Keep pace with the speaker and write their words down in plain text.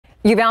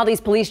Uvalde's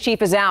police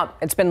chief is out.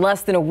 It's been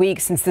less than a week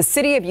since the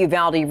city of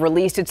Uvalde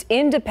released its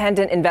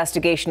independent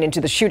investigation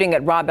into the shooting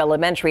at Robb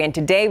Elementary. And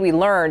today we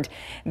learned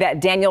that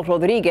Daniel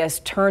Rodriguez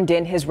turned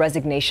in his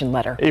resignation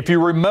letter. If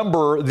you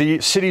remember, the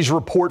city's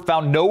report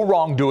found no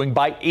wrongdoing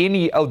by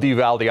any of the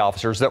Uvalde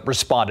officers that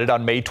responded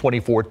on May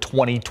 24,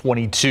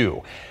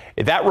 2022.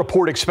 That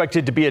report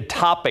expected to be a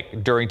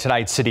topic during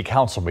tonight's city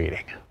council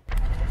meeting.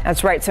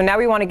 That's right. So now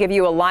we want to give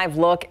you a live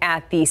look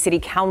at the city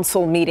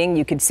council meeting.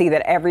 You can see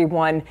that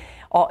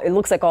it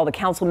looks like all the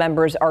council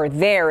members are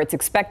there. It's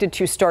expected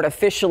to start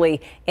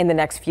officially in the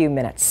next few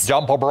minutes.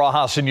 John Paul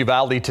Barajas in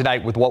Uvalde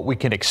tonight with what we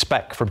can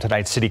expect from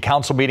tonight's city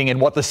council meeting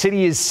and what the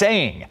city is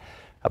saying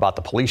about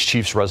the police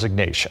chief's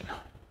resignation.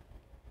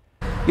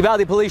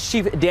 Uvalde Police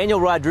Chief Daniel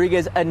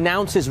Rodriguez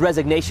announced his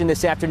resignation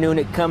this afternoon.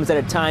 It comes at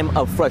a time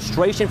of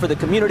frustration for the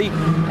community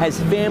as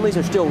families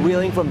are still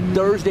reeling from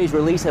Thursday's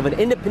release of an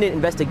independent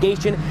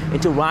investigation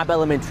into Robb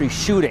Elementary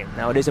shooting.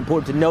 Now, it is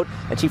important to note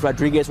that Chief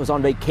Rodriguez was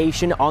on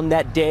vacation on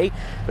that day,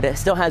 but it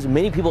still has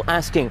many people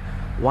asking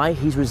why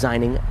he's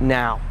resigning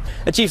now.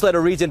 The chief's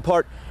letter reads in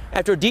part,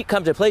 "After deep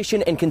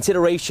contemplation and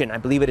consideration, I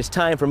believe it is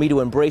time for me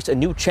to embrace a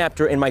new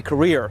chapter in my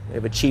career.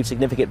 I've achieved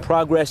significant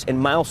progress and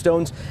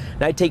milestones,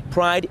 and I take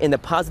pride in the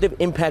positive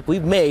impact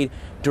we've made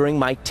during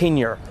my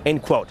tenure."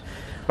 End quote.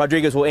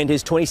 Rodriguez will end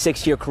his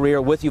 26-year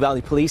career with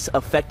Uvalde Police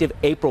effective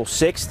April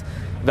 6th.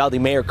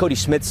 Uvalde Mayor Cody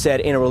Smith said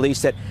in a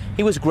release that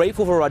he was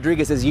grateful for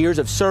Rodriguez's years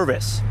of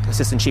service.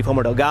 Assistant Chief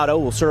Homer Delgado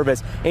will serve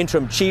as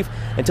interim chief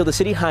until the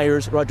city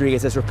hires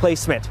Rodriguez's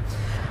replacement.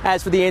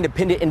 As for the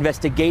independent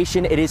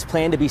investigation, it is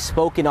planned to be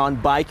spoken on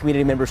by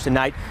community members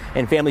tonight,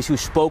 and families who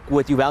spoke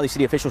with Uvalde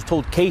city officials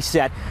told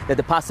KSAT that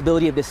the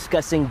possibility of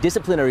discussing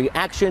disciplinary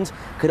actions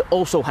could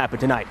also happen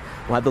tonight.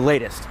 We'll have the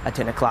latest at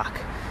 10 o'clock.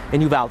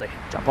 In Uvalde,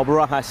 John Paul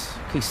Barajas,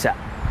 KSAT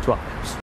 12 News.